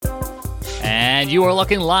And you are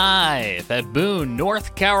looking live at Boone,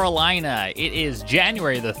 North Carolina. It is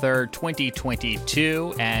January the 3rd,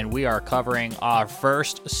 2022, and we are covering our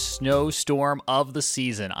first snowstorm of the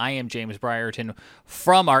season. I am James Brierton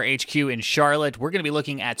from our HQ in Charlotte. We're going to be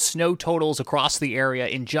looking at snow totals across the area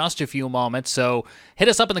in just a few moments, so hit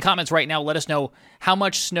us up in the comments right now. Let us know how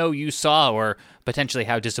much snow you saw or potentially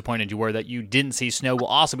how disappointed you were that you didn't see snow. We'll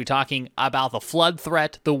also be talking about the flood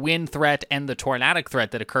threat, the wind threat, and the tornadic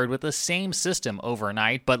threat that occurred with the same system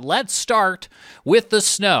overnight. But let's start with the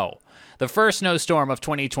snow. The first snowstorm of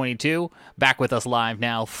 2022. Back with us live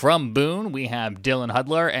now from Boone, we have Dylan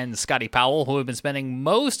Hudler and Scotty Powell, who have been spending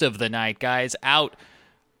most of the night, guys, out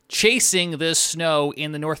chasing this snow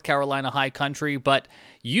in the North Carolina high country. But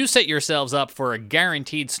you set yourselves up for a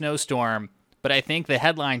guaranteed snowstorm. But I think the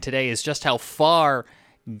headline today is just how far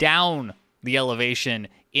down the elevation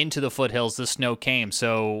into the foothills the snow came.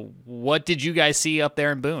 So what did you guys see up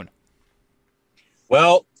there in Boone?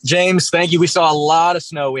 Well, James, thank you. We saw a lot of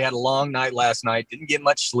snow. We had a long night last night. Didn't get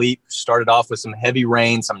much sleep. Started off with some heavy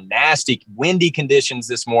rain, some nasty windy conditions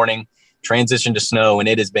this morning, transitioned to snow, and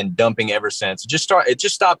it has been dumping ever since. It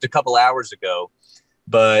just stopped a couple hours ago.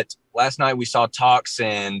 But last night we saw talks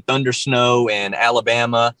and thunder snow in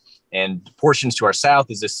Alabama and portions to our south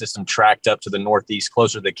as this system tracked up to the northeast,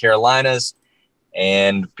 closer to the Carolinas.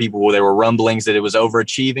 And there were rumblings that it was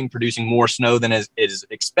overachieving, producing more snow than is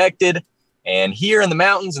expected. And here in the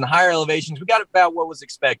mountains and higher elevations, we got about what was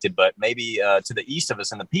expected, but maybe to the east of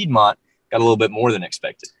us in the Piedmont, got a little bit more than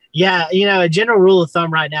expected. Yeah, a general rule of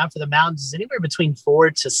thumb right now for the mountains is anywhere between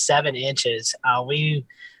 4 to 7 inches. We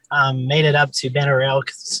made it up to Banner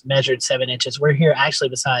Elk, measured 7 inches. We're here actually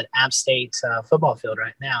beside App State football field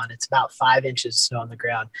right now, and it's about 5 inches of snow on the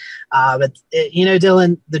ground.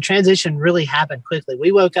 Dylan, the transition really happened quickly.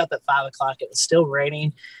 We woke up at 5 o'clock. It was still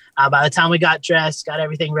raining. By the time we got dressed, got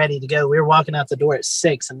everything ready to go, we were walking out the door at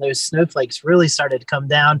 6, and those snowflakes really started to come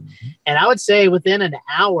down. Mm-hmm. And I would say within an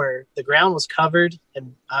hour, the ground was covered,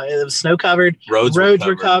 and it was snow covered. Roads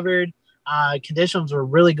were covered. Conditions were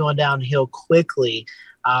really going downhill quickly.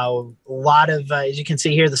 A lot of, as you can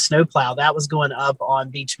see here, the snowplow that was going up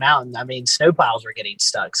on Beech Mountain. I mean, snowplows were getting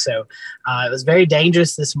stuck. So it was very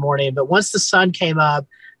dangerous this morning. But once the sun came up,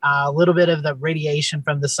 a little bit of the radiation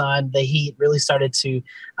from the sun, the heat really started to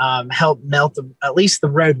help melt at least the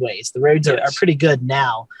roadways. The roads are pretty good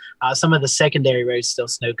now. Some of the secondary roads still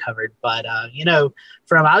snow covered. But, I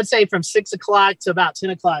would say from 6 o'clock to about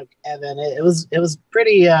 10 o'clock, Evan, it was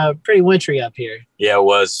pretty wintry up here. Yeah, it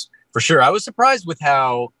was. For sure. I was surprised with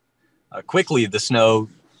how quickly the snow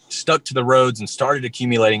stuck to the roads and started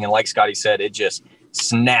accumulating. And like Scotty said, it just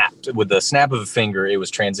snapped. With the snap of a finger, it was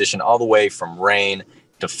transitioned all the way from rain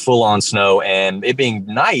to full on snow. And it being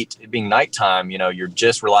nighttime, you're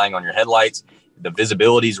just relying on your headlights. The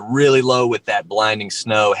visibility is really low with that blinding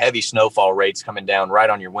snow, heavy snowfall rates coming down right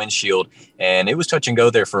on your windshield. And it was touch and go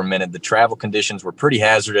there for a minute. The travel conditions were pretty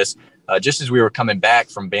hazardous. Just as we were coming back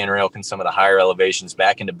from Banner Elk and some of the higher elevations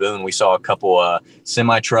back into Boone, we saw a couple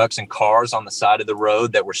semi trucks and cars on the side of the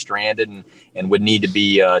road that were stranded and would need to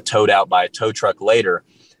be towed out by a tow truck later.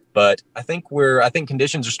 But I think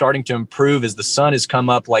conditions are starting to improve as the sun has come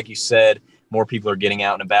up. Like you said, more people are getting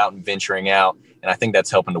out and about and venturing out. And I think that's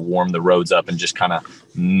helping to warm the roads up and just kind of,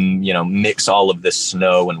 mix all of this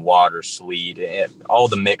snow and water, sleet, all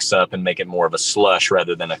the mix up and make it more of a slush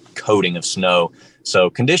rather than a coating of snow. So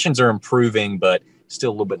conditions are improving, but still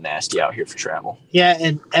a little bit nasty out here for travel. Yeah,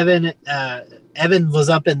 and Evan was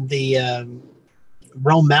up in the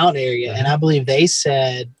Rome Mountain area, and I believe they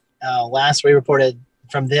said last we reported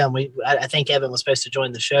from them, I think Evan was supposed to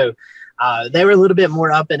join the show. They were a little bit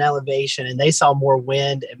more up in elevation, and they saw more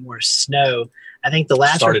wind and more snow. I think the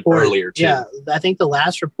last report earlier too. Yeah, I think the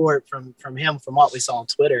last report from him, from what we saw on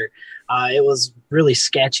Twitter, it was really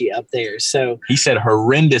sketchy up there. So he said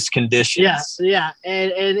horrendous conditions. Yeah,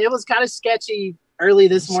 and it was kind of sketchy early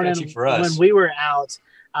this morning for us when we were out,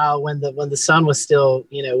 when the sun was still,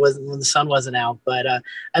 when the sun wasn't out. But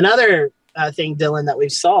another thing, Dylan, that we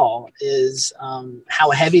saw is how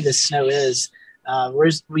heavy the snow is.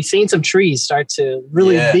 We've seen some trees start to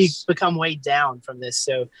really become weighed down from this.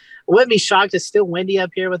 So I wouldn't be shocked. It's still windy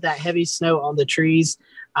up here with that heavy snow on the trees.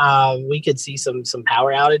 We could see some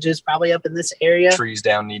power outages probably up in this area. Trees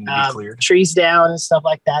down needing to be cleared. Trees down and stuff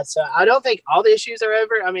like that. So I don't think all the issues are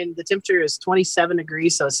over. I mean, the temperature is 27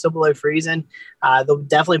 degrees, so it's still below freezing. There'll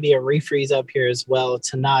definitely be a refreeze up here as well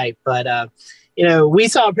tonight. But we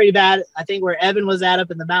saw it pretty bad. I think where Evan was up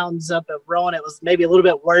in the mountains up at Rowan, it was maybe a little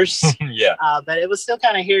bit worse. Yeah. But it was still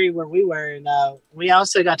kind of hairy where we were. And we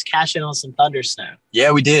also got to cash in on some thunder snow.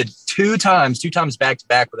 Yeah, we did. Two times back to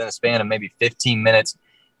back within a span of maybe 15 minutes.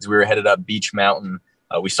 as we were headed up Beech Mountain.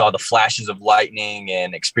 We saw the flashes of lightning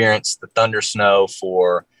and experienced the thunder snow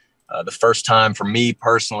for the first time for me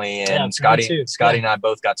personally. And Scotty and I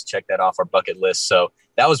both got to check that off our bucket list. So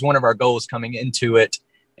that was one of our goals coming into it.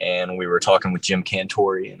 And we were talking with Jim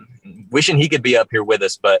Cantori and wishing he could be up here with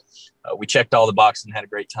us, but we checked all the boxes and had a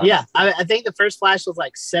great time. Yeah, I think the first flash was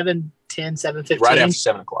like 7:10, 7:15. Right after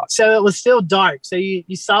 7 o'clock. So it was still dark. So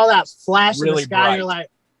you saw that flash really in the sky. Bright. You're like,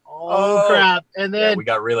 oh crap. And then we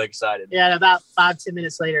got really excited. Yeah, about 5-10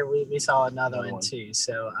 minutes later, we saw another one too.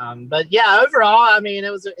 So, but yeah, overall, I mean,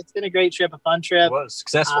 it's been a great trip, a fun trip. It was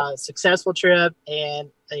successful trip. And,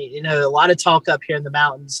 a lot of talk up here in the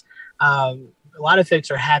mountains. A lot of folks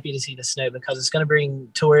are happy to see the snow because it's going to bring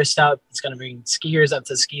tourists up. It's going to bring skiers up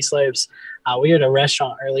to the ski slopes. We were at a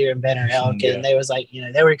restaurant earlier in Banner Elk, and they was like,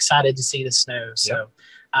 they were excited to see the snow. So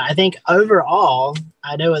I think overall,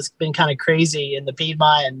 I know it's been kind of crazy in the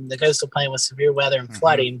Piedmont and the coastal plain with severe weather and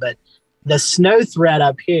flooding, but the snow threat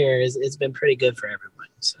up here it's been pretty good for everyone.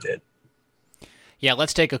 So. Yeah,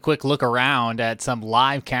 let's take a quick look around at some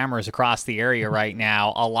live cameras across the area right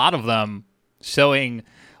now. A lot of them showing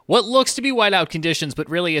what looks to be whiteout conditions, but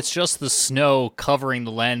really it's just the snow covering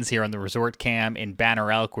the lens here on the resort cam in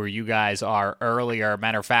Banner Elk where you guys are earlier.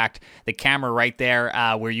 Matter of fact, the camera right there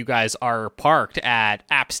where you guys are parked at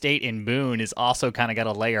App State in Boone is also kind of got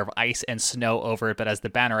a layer of ice and snow over it, but as the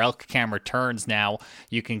Banner Elk camera turns now,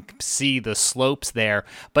 you can see the slopes there.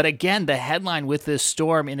 But again, the headline with this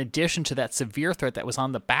storm, in addition to that severe threat that was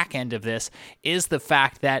on the back end of this, is the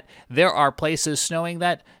fact that there are places snowing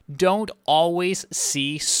that don't always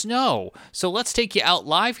see snow. So let's take you out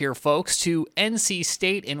live here, folks, to NC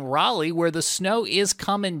State in Raleigh, where the snow is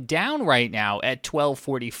coming down right now at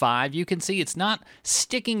 12:45. You can see it's not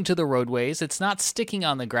sticking to the roadways. It's not sticking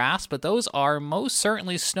on the grass, but those are most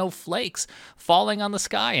certainly snowflakes falling on the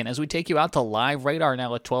sky. And as we take you out to live radar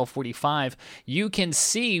now at 12:45, you can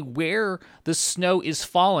see where the snow is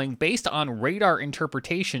falling. Based on radar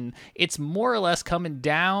interpretation, it's more or less coming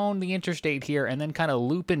down the interstate here and then kind of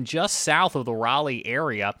looping just south of the Raleigh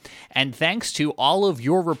area. And thanks to all of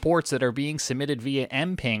your reports that are being submitted via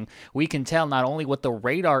MPing, we can tell not only what the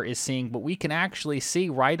radar is seeing, but we can actually see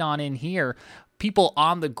right on in here people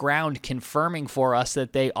on the ground confirming for us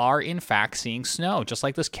that they are in fact seeing snow, just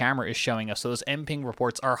like this camera is showing us. So those MPing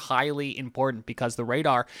reports are highly important because the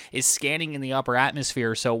radar is scanning in the upper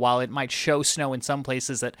atmosphere. So while it might show snow in some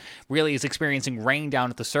places that really is experiencing rain down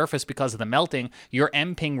at the surface because of the melting, your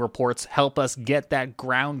MPing reports help us get that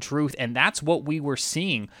ground truth. And that's what we were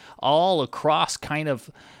seeing all across kind of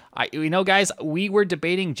guys, we were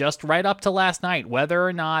debating just right up to last night whether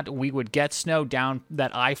or not we would get snow down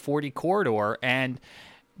that I-40 corridor, and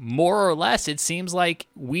more or less it seems like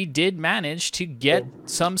we did manage to get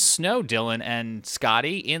some snow, Dylan and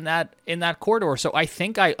Scotty, in that corridor. So I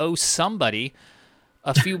think I owe somebody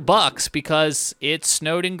a few bucks because it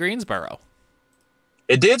snowed in Greensboro.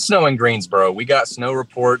 It did snow in Greensboro. We got snow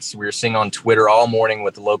reports. We were seeing on Twitter all morning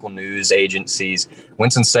with the local news agencies,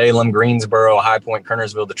 Winston-Salem, Greensboro, High Point,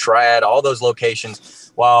 Kernersville, the Triad, all those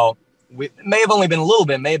locations. While it may have only been a little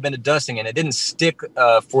bit, may have been a dusting, and it didn't stick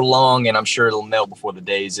for long, and I'm sure it'll melt before the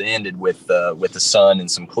days ended with the sun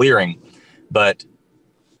and some clearing. But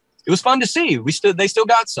it was fun to see. They still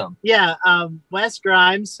got some. Yeah, Wes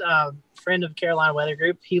Grimes, friend of Carolina Weather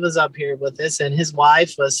Group, he was up here with us, and his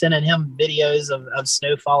wife was sending him videos of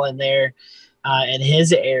snowfall in there in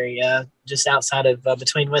his area, just outside of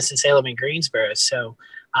between Winston-Salem and Greensboro. So,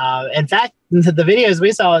 in fact, the videos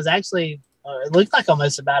we saw was actually it looked like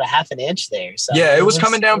almost about a half an inch there. So yeah, it was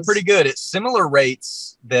coming down pretty good at similar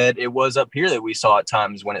rates that it was up here that we saw at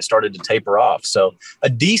times when it started to taper off. So a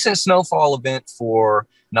decent snowfall event for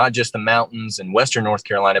not just the mountains in western North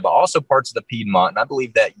Carolina, but also parts of the Piedmont. And I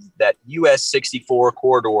believe that US 64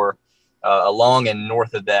 corridor along and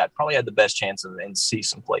north of that probably had the best chance of and see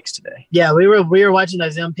some flakes today. Yeah, we were watching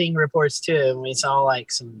those MPing reports too, and we saw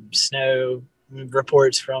like some snow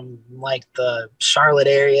reports from like the Charlotte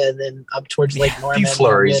area and then up towards Lake Norman. A few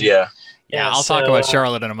flurries, Yeah, I'll talk about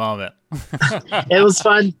Charlotte in a moment. It was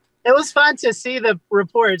fun. It was fun to see the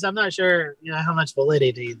reports. I'm not sure, how much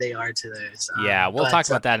validity they are to those. Yeah, we'll talk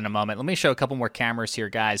about that in a moment. Let me show a couple more cameras here,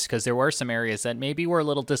 guys, because there were some areas that maybe were a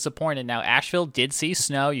little disappointed. Now, Asheville did see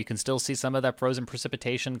snow. You can still see some of that frozen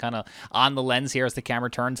precipitation kind of on the lens here as the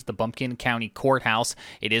camera turns at the Bumpkin County Courthouse.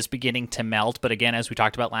 It is beginning to melt, but again, as we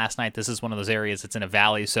talked about last night, this is one of those areas that's in a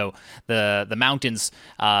valley, so the mountains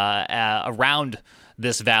around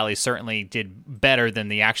this valley certainly did better than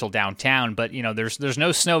the actual downtown. But, there's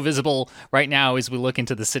no snow visible right now as we look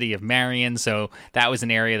into the city of Marion. So that was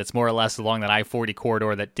an area that's more or less along that I-40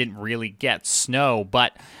 corridor that didn't really get snow.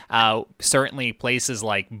 But certainly places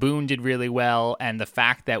like Boone did really well. And the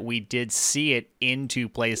fact that we did see it into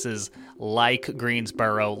places like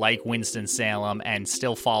Greensboro, like Winston-Salem, and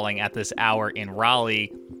still falling at this hour in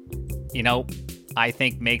Raleigh, I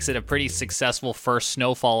think makes it a pretty successful first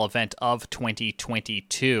snowfall event of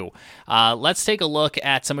 2022. Let's take a look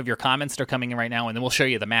at some of your comments that are coming in right now, and then we'll show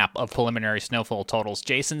you the map of preliminary snowfall totals.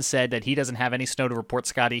 Jason said that he doesn't have any snow to report,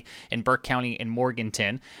 Scotty, in Burke County and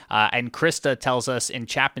Morganton. And Krista tells us in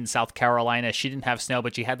Chapin, South Carolina, she didn't have snow,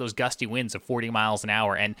 but she had those gusty winds of 40 miles an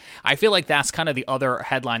hour. And I feel like that's kind of the other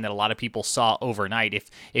headline that a lot of people saw overnight.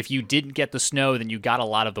 If you didn't get the snow, then you got a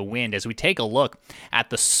lot of the wind. As we take a look at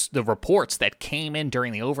the reports that came in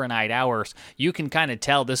during the overnight hours, you can kind of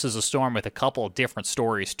tell this is a storm with a couple of different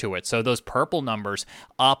stories to it. So those purple numbers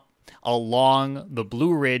up along the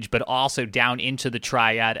Blue Ridge, but also down into the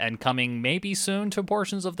Triad and coming maybe soon to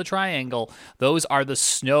portions of the Triangle. Those are the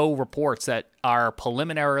snow reports that are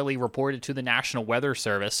preliminarily reported to the National Weather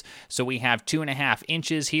Service. So we have 2.5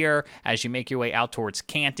 inches here as you make your way out towards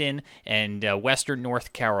Canton and western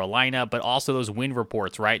North Carolina, but also those wind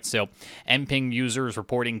reports, right? So MPING users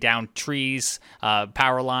reporting down trees,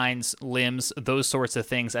 power lines, limbs, those sorts of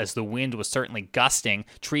things, as the wind was certainly gusting,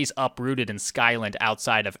 trees uprooted in Skyland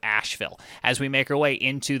outside of Asheville. As we make our way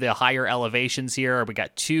into the higher elevations here, we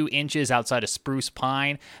got 2 inches outside of Spruce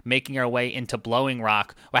Pine, making our way into Blowing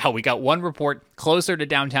Rock. Wow, we got one report closer to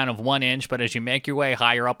downtown of 1 inch, but as you make your way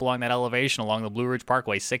higher up along that elevation along the Blue Ridge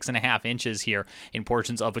Parkway, 6.5 inches here in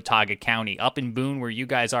portions of Watauga County. Up in Boone, where you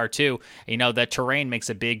guys are too, the terrain makes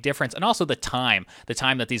a big difference, and also the time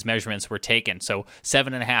that these measurements were taken. So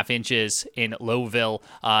 7.5 inches in Lowville,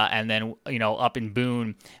 and then up in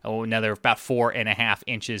Boone, another about 4.5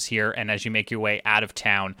 inches here. And as you make your way out of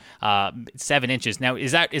town, 7 inches. Now,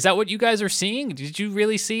 is that what you guys are seeing? Did you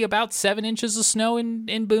really see about 7 inches of snow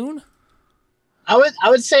in Boone? I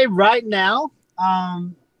would say right now, I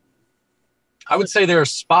would say there are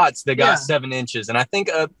spots that got 7 inches, and I think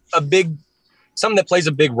something that plays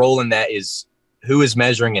a big role in that is who is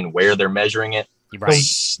measuring and where they're measuring it. Right.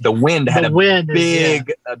 The wind had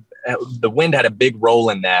a big role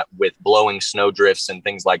in that, with blowing snow drifts and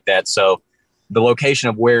things like that. So the location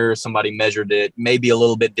of where somebody measured it may be a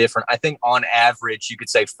little bit different. I think on average, you could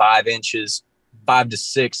say 5 inches, 5 to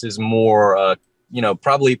 6 is more,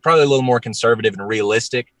 probably a little more conservative and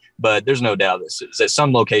realistic. But there's no doubt that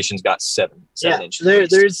some locations got 7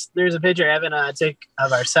 inches. There's a picture Evan and I took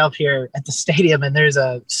of ourselves here at the stadium, and there's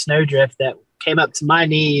a snowdrift that came up to my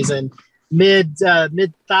knees and mid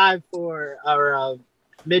thigh for our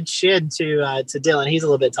mid shin to Dylan. He's a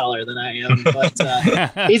little bit taller than I am,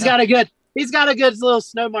 but he's got a good little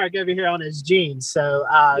snow mark over here on his jeans. So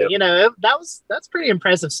that's pretty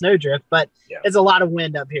impressive snowdrift, but it's a lot of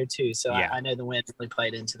wind up here too. So I know the wind really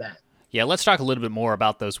played into that. Yeah, let's talk a little bit more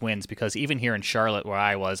about those winds, because even here in Charlotte, where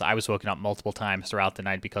I was woken up multiple times throughout the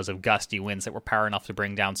night because of gusty winds that were power enough to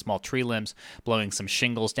bring down small tree limbs, blowing some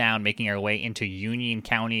shingles down, making our way into Union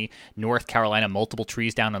County, North Carolina, multiple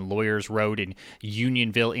trees down on Lawyers Road and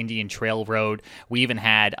Unionville Indian Trail Road. We even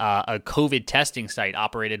had a COVID testing site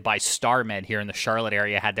operated by StarMed here in the Charlotte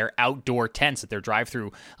area, had their outdoor tents at their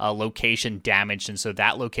drive-through location damaged, and so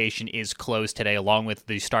that location is closed today, along with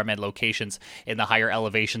the StarMed locations in the higher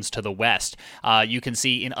elevations to the west. You can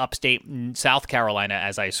see in upstate South Carolina,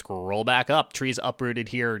 as I scroll back up, trees uprooted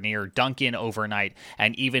here near Duncan overnight,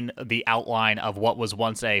 and even the outline of what was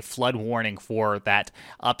once a flood warning for that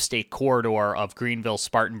upstate corridor of Greenville,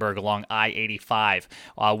 Spartanburg along I-85.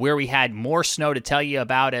 Where we had more snow to tell you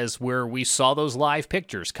about is where we saw those live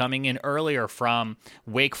pictures coming in earlier from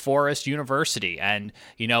Wake Forest University. And,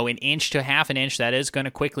 an inch to half an inch, that is going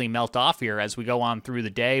to quickly melt off here as we go on through the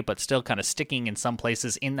day, but still kind of sticking in some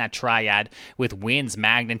places in that Triad, with winds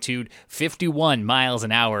magnitude 51 miles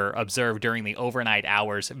an hour observed during the overnight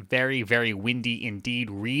hours. Very, very windy indeed.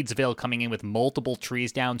 Reedsville coming in with multiple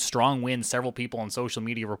trees down, strong winds. Several people on social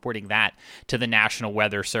media reporting that to the National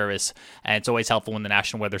Weather Service. And it's always helpful when the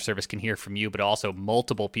National Weather Service can hear from you, but also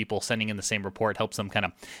multiple people sending in the same report helps them kind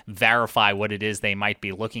of verify what it is they might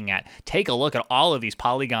be looking at. Take a look at all of these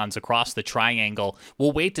polygons across the triangle.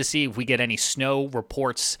 We'll wait to see if we get any snow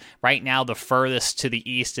reports. Right now, the furthest to the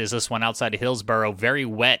east is this one outside of Hillsboro. Very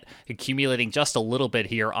wet, accumulating just a little bit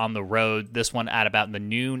here on the road. This one at about the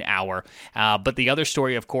noon hour. But the other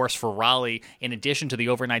story, of course, for Raleigh, in addition to the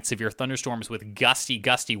overnight severe thunderstorms with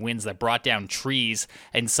gusty winds that brought down trees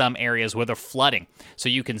in some areas with a flooding. So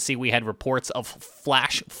you can see we had reports of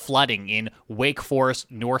flash flooding in Wake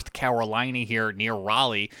Forest, North Carolina here near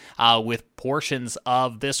Raleigh, with portions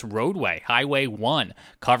of this roadway, Highway 1,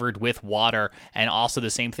 covered with water, and also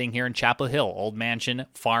the same thing here in Chapel Hill, Old Mansion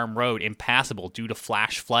Farm Road, impassable due to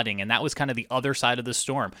flash flooding. And that was kind of the other side of the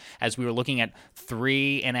storm, as we were looking at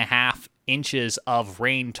 3.5 inches of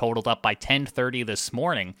rain totaled up by 10:30 this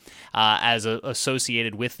morning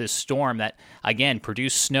associated with this storm that, again,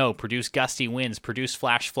 produced snow, produced gusty winds, produced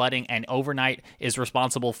flash flooding, and overnight is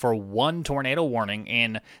responsible for one tornado warning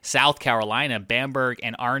in South Carolina. Bamberg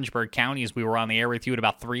and Orangeburg counties, we were on the air with you at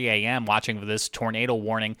about 3 a.m. watching for this tornado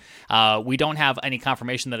warning. We don't have any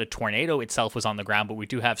confirmation that a tornado itself was on the ground, but we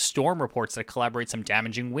do have storm reports that collaborate some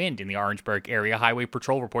damaging wind in the Orangeburg area. Highway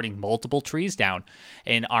Patrol reporting multiple trees down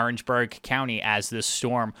in Orangeburg County as this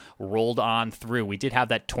storm rolled on through. We did have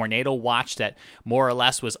that tornado watch that more or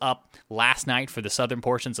less was up last night for the southern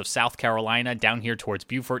portions of South Carolina, down here towards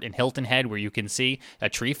Beaufort and Hilton Head, where you can see a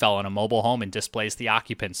tree fell on a mobile home and displaced the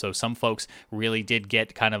occupants. So some folks really did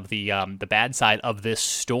get kind of the bad side of this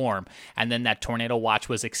storm. And then that tornado watch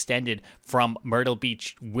was extended from Myrtle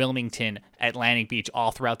Beach, Wilmington, Atlantic Beach,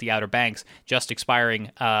 all throughout the Outer Banks, just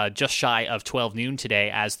expiring just shy of 12 noon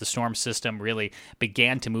today as the storm system really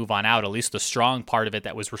began to move on out, at least the strong part of it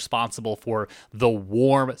that was responsible for the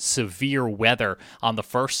warm, severe weather on the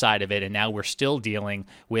first side of it. And now we're still dealing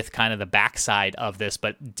with kind of the backside of this.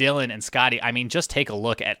 But Dylan and Scotty, I mean, just take a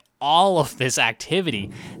look at all of this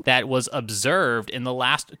activity that was observed in the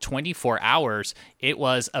last 24 hours. It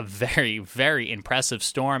was a very, very impressive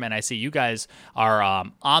storm, and I see you guys are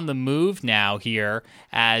on the move now here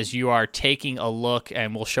as you are taking a look,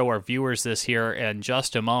 and we'll show our viewers this here in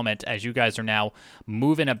just a moment as you guys are now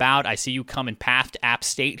moving about. I see you coming past App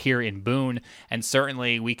State here in Boone, and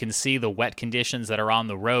certainly we can see the wet conditions that are on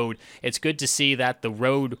the road. It's good to see that the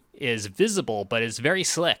road is visible, but it's very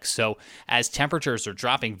slick. So as temperatures are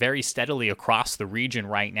dropping very steadily across the region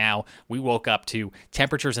right now, we woke up to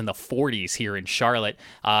temperatures in the 40s here in Charlotte.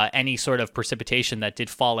 Any sort of precipitation that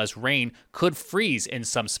did fall as rain could freeze in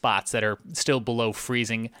some spots that are still below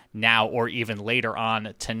freezing now or even later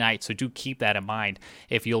on tonight. So do keep that in mind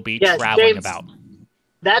if you'll be traveling about.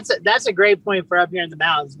 That's a great point for up here in the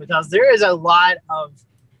mountains, because there is a lot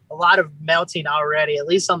of melting already, at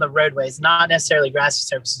least on the roadways, not necessarily grassy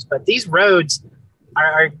surfaces, but these roads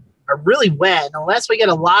are really wet. And unless we get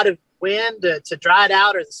a lot of wind to dry it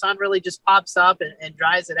out, or the sun really just pops up and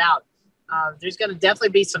dries it out, there's going to definitely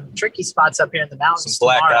be some tricky spots up here in the mountains. Some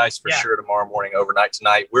black ice for sure tomorrow morning, overnight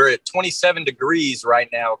tonight. We're at 27 degrees right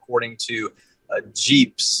now, according to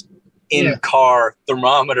Jeep's in-car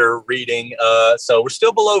thermometer reading. So we're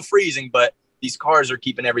still below freezing, but these cars are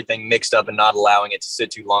keeping everything mixed up and not allowing it to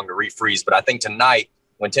sit too long to refreeze. But I think tonight,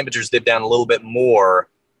 when temperatures dip down a little bit more,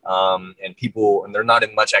 and they're not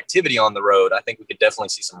in much activity on the road, I think we could definitely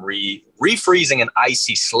see some refreezing and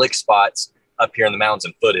icy slick spots up here in the mountains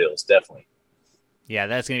and foothills, definitely. Yeah,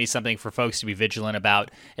 that's going to be something for folks to be vigilant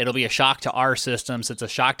about. It'll be a shock to our systems. It's a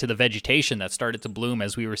shock to the vegetation that started to bloom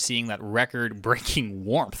as we were seeing that record-breaking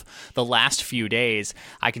warmth the last few days.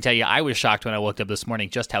 I can tell you I was shocked when I woke up this morning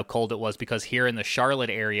just how cold it was, because here in the Charlotte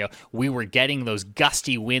area, we were getting those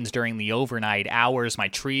gusty winds during the overnight hours. My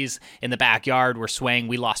trees in the backyard were swaying.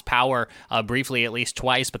 We lost power briefly at least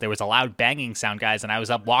twice, but there was a loud banging sound, guys, and I was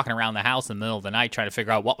up walking around the house in the middle of the night trying to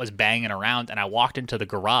figure out what was banging around, and I walked into the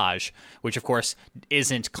garage, which, of course,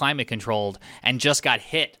 isn't climate controlled, and just got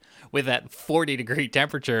hit with that 40-degree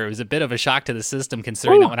temperature. It was a bit of a shock to the system,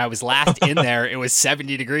 considering that when I was last in there, it was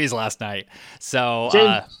 70 degrees last night. So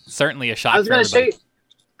certainly a shock for everybody.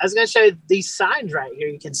 I was going to show you these signs right here.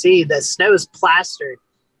 You can see the snow is plastered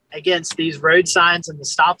against these road signs and the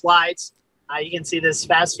stoplights. You can see this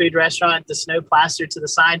fast food restaurant, the snow plastered to the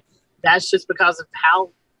sign. That's just because of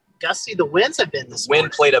how gusty the winds have been this morning.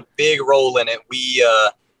 Wind played a big role in it.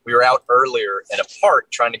 We were out earlier at a park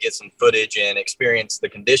trying to get some footage and experience the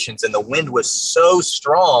conditions, and the wind was so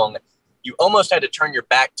strong, you almost had to turn your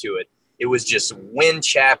back to it. It was just wind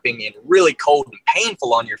chapping and really cold and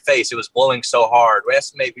painful on your face. It was blowing so hard. We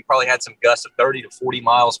estimate we probably had some gusts of 30 to 40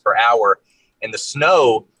 miles per hour, and the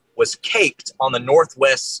snow was caked on the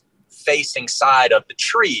northwest facing side of the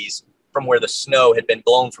trees from where the snow had been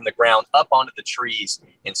blown from the ground up onto the trees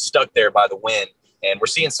and stuck there by the wind. And we're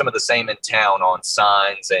seeing some of the same in town on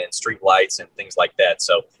signs and street lights and things like that.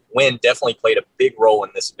 So wind definitely played a big role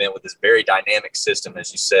in this event with this very dynamic system,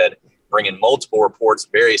 as you said, bringing multiple reports,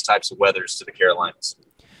 various types of weathers to the Carolinas.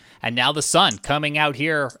 And now the sun coming out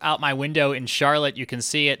here, out my window in Charlotte. You can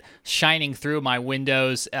see it shining through my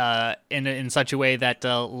windows in such a way that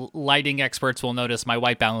lighting experts will notice my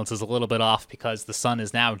white balance is a little bit off because the sun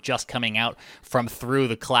is now just coming out from through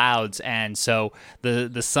the clouds. And so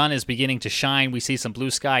the sun is beginning to shine. We see some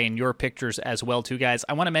blue sky in your pictures as well, too, guys.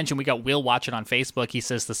 I want to mention we got Will watching on Facebook. He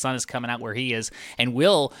says the sun is coming out where he is. And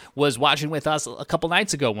Will was watching with us a couple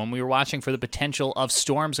nights ago when we were watching for the potential of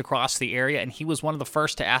storms across the area. And he was one of the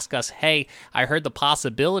first to ask us, hey, I heard the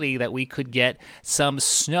possibility that we could get some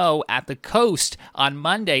snow at the coast on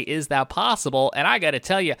Monday. Is that possible? And I got to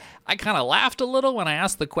tell you, I kind of laughed a little when I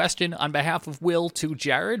asked the question on behalf of Will to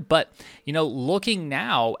Jared. But, looking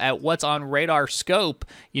now at what's on radar scope,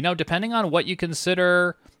 depending on what you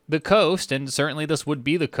consider the coast, and certainly this would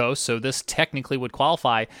be the coast, so this technically would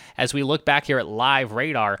qualify as we look back here at live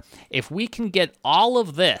radar. If we can get all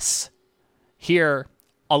of this here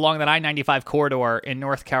along that I-95 corridor in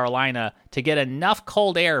North Carolina to get enough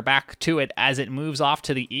cold air back to it as it moves off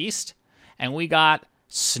to the east, and we got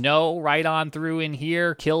snow right on through in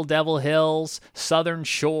here, Kill Devil Hills, Southern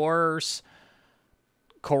Shores,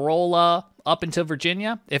 Corolla, up into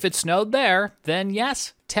Virginia. If it snowed there, then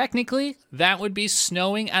yes, technically that would be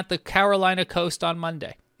snowing at the Carolina coast on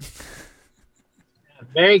Monday.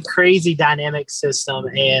 Very crazy dynamic system,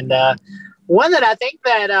 and one that I think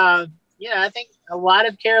that I think a lot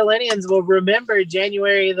of Carolinians will remember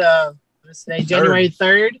January 3rd,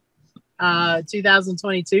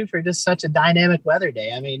 2022 for just such a dynamic weather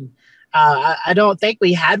day. I mean, I don't think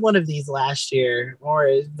we had one of these last year,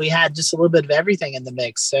 or we had just a little bit of everything in the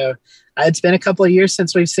mix. So it's been a couple of years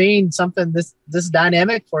since we've seen something this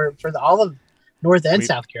dynamic for all of North and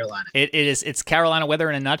South Carolina. It's Carolina weather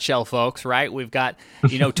in a nutshell, folks, right? We've got,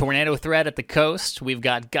 tornado threat at the coast. We've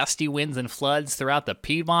got gusty winds and floods throughout the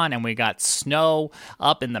Piedmont, and we got snow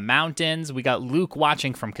up in the mountains. We got Luke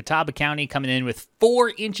watching from Catawba County coming in with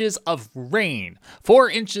 4 inches of rain. 4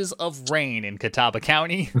 inches of rain in Catawba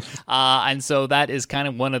County. And so that is kind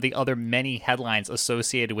of one of the other many headlines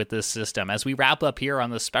associated with this system. As we wrap up here on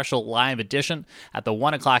the special live edition at the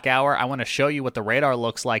 1 o'clock hour, I want to show you what the radar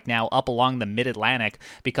looks like now up along the Mid-Atlantic,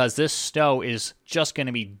 because this snow is just going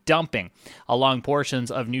to be dumping along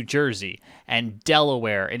portions of New Jersey and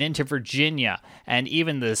Delaware and into Virginia and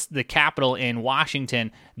even the capital in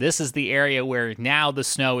Washington. This is the area where now the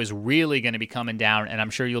snow is really going to be coming down, and I'm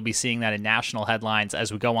sure you'll be seeing that in national headlines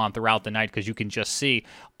as we go on throughout the night, because you can just see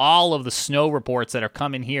all of the snow reports that are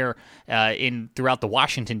coming here throughout the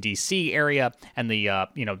Washington, D.C. area and the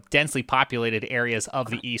densely populated areas of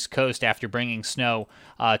the East Coast after bringing snow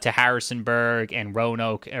to Harrisonburg and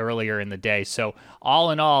Roanoke earlier in the day. So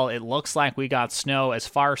all in all, it looks like we got snow as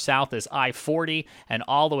far south as I-40 and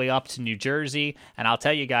all the way up to New Jersey. And I'll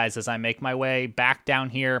tell you guys, as I make my way back down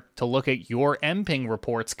here to look at your MPing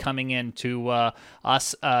reports coming in to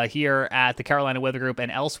us here at the Carolina Weather Group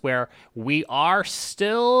and elsewhere, we are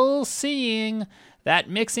still seeing that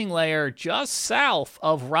mixing layer just south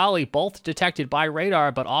of Raleigh, both detected by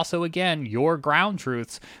radar, but also, again, your ground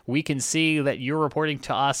truths. We can see that you're reporting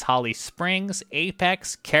to us Holly Springs,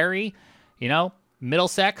 Apex, Cary,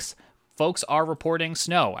 Middlesex. Folks are reporting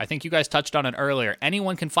snow. I think you guys touched on it earlier.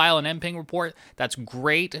 Anyone can file an MPing report. That's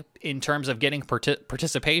great in terms of getting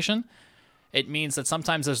participation. It means that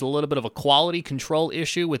sometimes there's a little bit of a quality control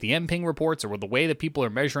issue with the MPing reports or with the way that people are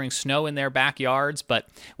measuring snow in their backyards. But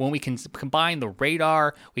when we can combine the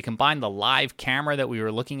radar, we combine the live camera that we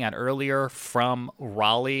were looking at earlier from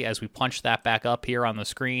Raleigh as we punch that back up here on the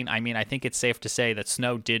screen, I think it's safe to say that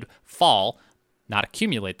snow did fall, not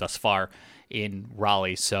accumulate thus far, in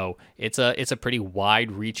Raleigh. So it's a pretty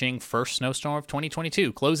wide-reaching first snowstorm of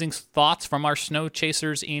 2022. Closing thoughts from our snow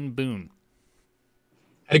chasers in Boone.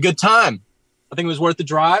 Had a good time. I think it was worth the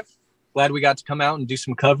drive. Glad we got to come out and do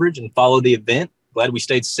some coverage and follow the event. Glad we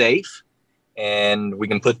stayed safe, and we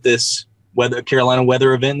can put this Carolina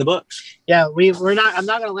weather event in the books. Yeah, we're not. I'm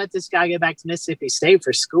not going to let this guy get back to Mississippi State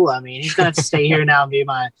for school. I mean, he's going to have to stay here now and be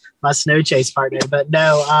my snow chase partner. But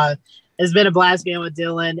no, it's been a blast being with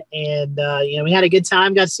Dylan, and we had a good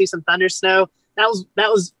time. Got to see some thunder snow. That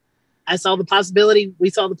was. I saw the possibility.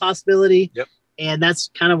 We saw the possibility. Yep. And that's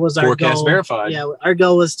kind of was our forecast goal. Verified. Yeah, our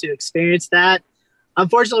goal was to experience that.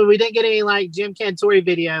 Unfortunately, we didn't get any like Jim Cantori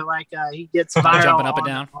video, he gets viral jumping up and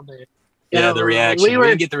down. The reaction. We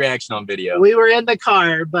didn't get the reaction on video. We were in the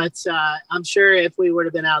car, but I'm sure if we would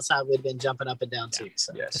have been outside, we'd have been jumping up and down too.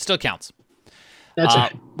 So. Yes. It still counts. That's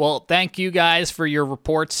right. Well, thank you guys for your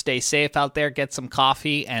reports. Stay safe out there. Get some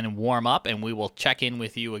coffee and warm up, and we will check in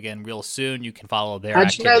with you again real soon. You can follow their How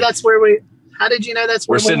did you know that's where we're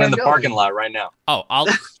sitting in the parking lot right now. Oh,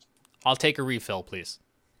 I'll take a refill, please.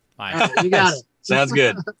 All right, you got it. Sounds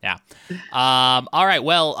good. Yeah. All right.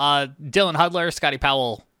 Well, Dylan Hudler, Scotty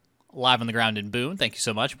Powell, live on the ground in Boone. Thank you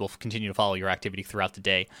so much. We'll continue to follow your activity throughout the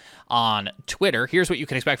day on Twitter. Here's what you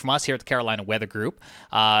can expect from us here at the Carolina Weather Group.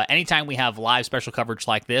 Anytime we have live special coverage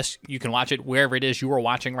like this, you can watch it wherever it is you are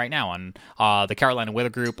watching right now on the Carolina Weather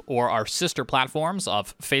Group or our sister platforms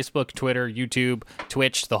of Facebook, Twitter, YouTube,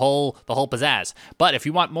 Twitch, the whole pizzazz. But if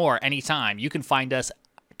you want more anytime, you can find us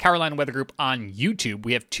Carolina Weather Group on YouTube.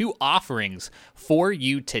 We have 2 offerings for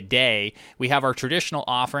you today. We have our traditional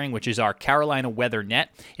offering, which is our Carolina Weather Net.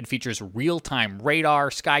 It features real-time radar,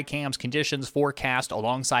 sky cams, conditions, forecast,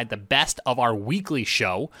 alongside the best of our weekly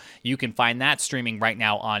show. You can find that streaming right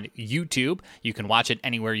now on YouTube. You can watch it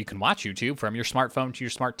anywhere you can watch YouTube, from your smartphone to your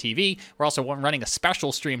smart TV. We're also running a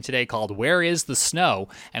special stream today called Where is the Snow?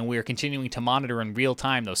 And we are continuing to monitor in real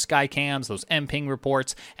time those sky cams, those MPing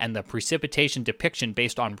reports, and the precipitation depiction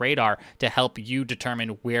based on radar to help you determine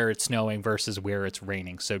where it's snowing versus where it's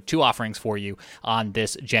raining. So 2 offerings for you on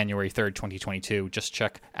this January 3rd, 2022. Just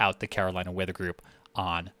check out the Carolina Weather Group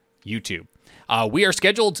on YouTube. We are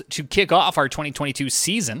scheduled to kick off our 2022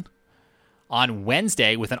 season on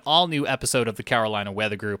Wednesday with an all-new episode of the Carolina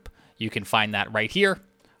Weather Group. You can find that right here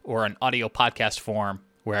or an audio podcast form,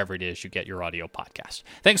 wherever it is you get your audio podcast.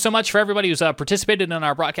 Thanks so much for everybody who's participated in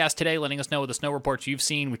our broadcast today, letting us know the snow reports you've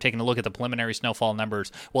seen. We've taken a look at the preliminary snowfall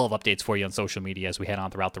numbers. We'll have updates for you on social media as we head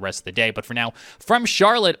on throughout the rest of the day. But for now, from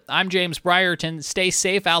Charlotte, I'm James Brierton. Stay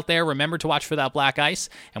safe out there. Remember to watch for that black ice.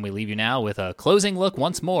 And we leave you now with a closing look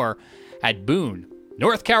once more at Boone,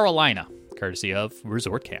 North Carolina, courtesy of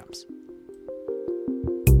Resort Camps.